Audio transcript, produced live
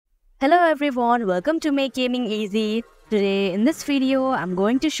Hello everyone, welcome to Make Gaming Easy. Today in this video, I'm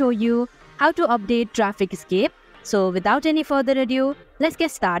going to show you how to update Traffic Escape. So without any further ado, let's get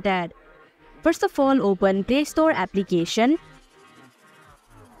started. First of all, open Play Store application.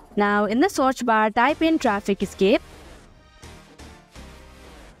 Now in the search bar, type in Traffic Escape.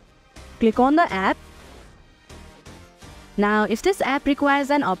 Click on the app. Now if this app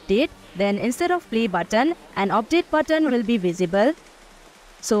requires an update, then instead of play button, an update button will be visible.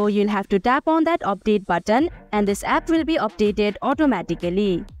 So you'll have to tap on that update button and this app will be updated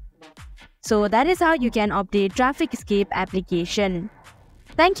automatically. So that is how you can update Traffic Escape application.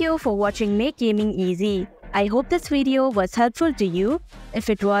 Thank you for watching Make Gaming Easy. I hope this video was helpful to you. If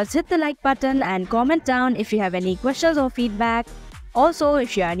it was, hit the like button and comment down if you have any questions or feedback. Also,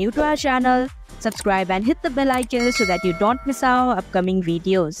 if you are new to our channel, subscribe and hit the bell icon so that you don't miss our upcoming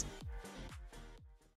videos.